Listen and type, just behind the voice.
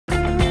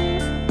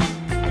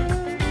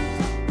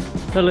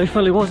Hello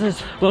fellow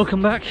Wazzers,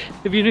 welcome back.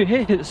 If you're new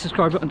here, hit the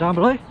subscribe button down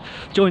below,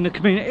 join the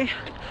community.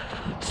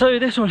 So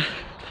this one,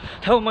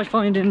 how am I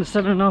finding the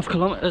 7.5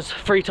 kilometers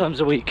 3 times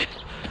a week?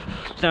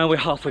 Now we're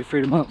halfway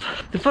through the month.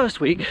 The first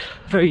week,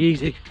 very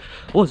easy,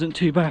 wasn't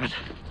too bad.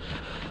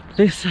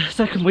 This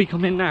second week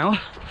I'm in now,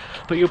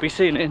 but you'll be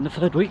seeing it in the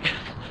third week.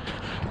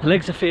 The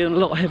legs are feeling a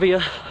lot heavier,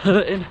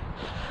 hurting.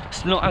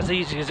 It's not as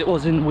easy as it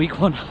was in week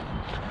 1.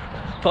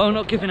 But I'm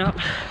not giving up.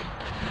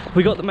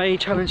 We got the May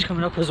challenge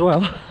coming up as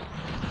well.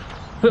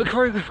 But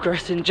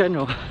progress in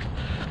general.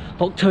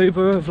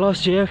 October of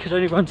last year I could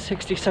only run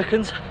 60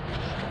 seconds.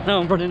 Now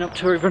I'm running up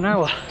to over an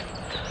hour.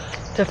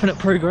 Definite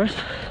progress.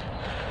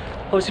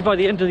 Obviously by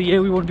the end of the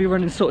year we want to be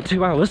running sort of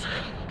 2 hours.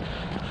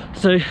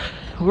 So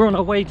we're on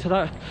our way to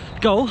that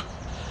goal,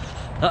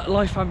 that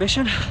life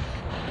ambition.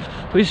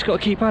 We just got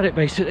to keep at it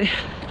basically.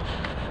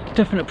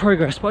 Definite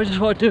progress, but I just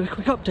want to do a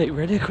quick update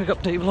really, a quick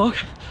update vlog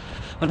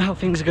on how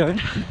things are going.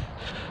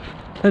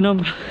 And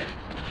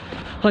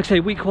like I say,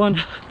 week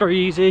 1, very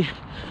easy,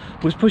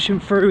 was pushing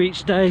through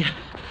each day,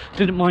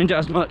 didn't mind it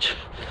as much.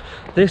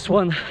 This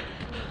one,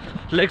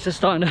 legs are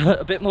starting to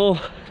hurt a bit more.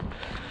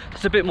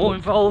 It's a bit more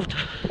involved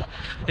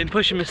in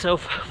pushing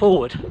myself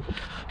forward.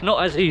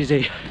 Not as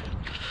easy,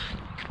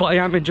 but I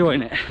am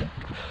enjoying it,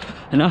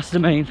 and that's the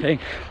main thing.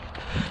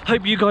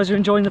 Hope you guys are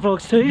enjoying the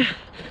vlogs too.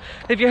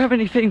 If you have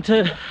anything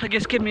to, I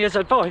guess, give me as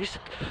advice,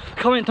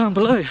 comment down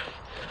below.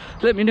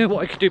 Let me know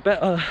what I could do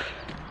better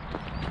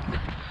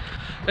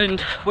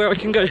and where I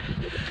can go.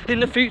 In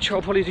the future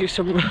I'll probably do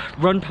some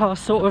run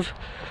past sort of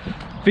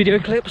video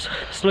clips,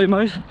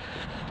 slow-mos.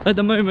 At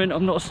the moment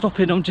I'm not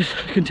stopping, I'm just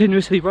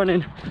continuously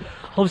running.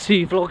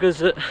 Obviously vloggers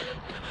that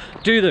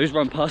do those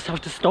run past have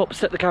to stop,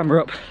 set the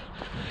camera up,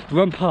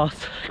 run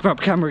past,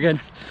 grab camera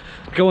again,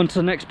 go on to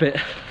the next bit.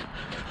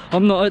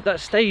 I'm not at that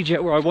stage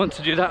yet where I want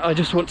to do that. I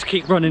just want to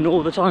keep running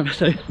all the time,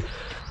 so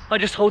I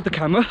just hold the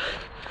camera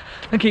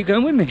and keep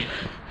going with me.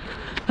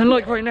 And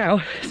like right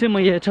now, it's in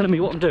my ear telling me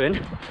what I'm doing.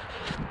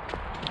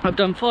 I've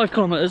done 5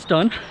 kilometers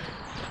done,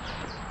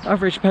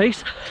 average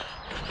pace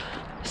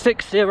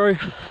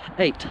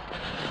 6:08,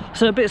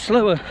 so a bit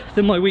slower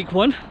than my week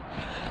 1.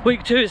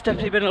 Week 2 has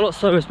definitely been a lot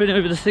slower. It's been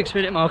over the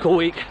 6-minute mark all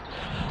week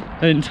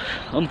and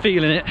I'm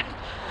feeling it.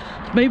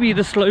 Maybe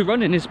the slow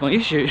running is my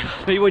issue.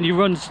 Maybe when you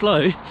run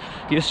slow,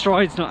 your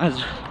stride's not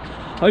as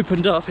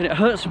opened up and it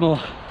hurts more.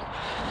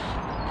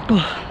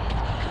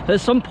 At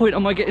some point I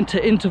might get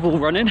into interval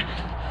running,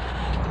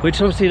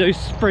 which obviously those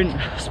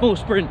small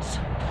sprints,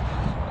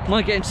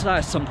 might get into that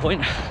at some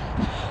point.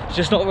 It's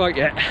just not right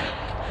yet.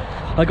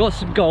 I got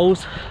some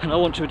goals and I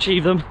want to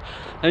achieve them,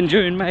 and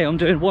during May I'm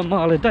doing 1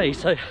 mile a day,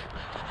 so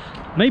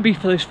maybe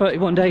for those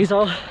 31 days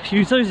I'll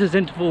use those as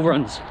interval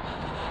runs,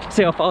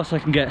 see how fast I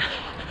can get.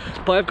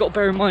 But I've got to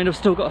bear in mind I've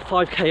still got a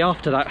 5k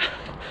after that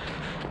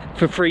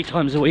for 3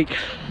 times a week,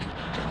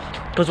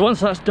 because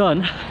once that's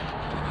done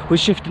we're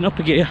shifting up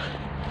a gear.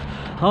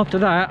 After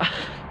that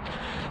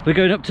we're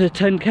going up to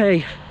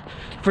 10k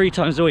 3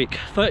 times a week,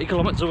 30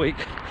 kilometers a week.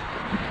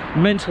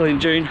 Mental in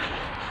June,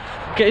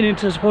 getting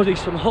into probably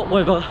some hot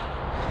weather,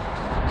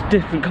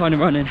 different kind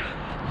of running,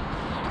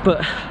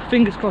 but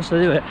fingers crossed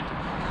I do it.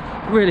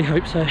 Really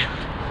hope so.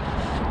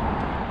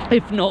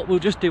 If not, we'll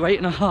just do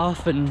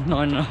 8.5 and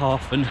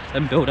 9.5 and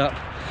then build up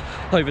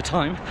over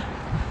time.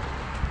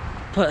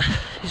 But you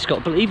just got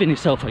to believe in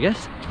yourself, I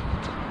guess.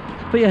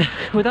 But yeah,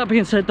 with that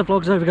being said, the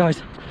vlog's over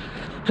guys.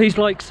 Please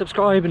like,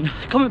 subscribe and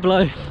comment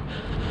below,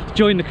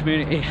 join the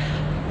community.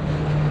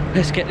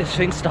 Let's get this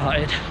thing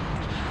started.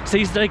 See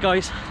you today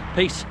guys,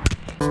 peace.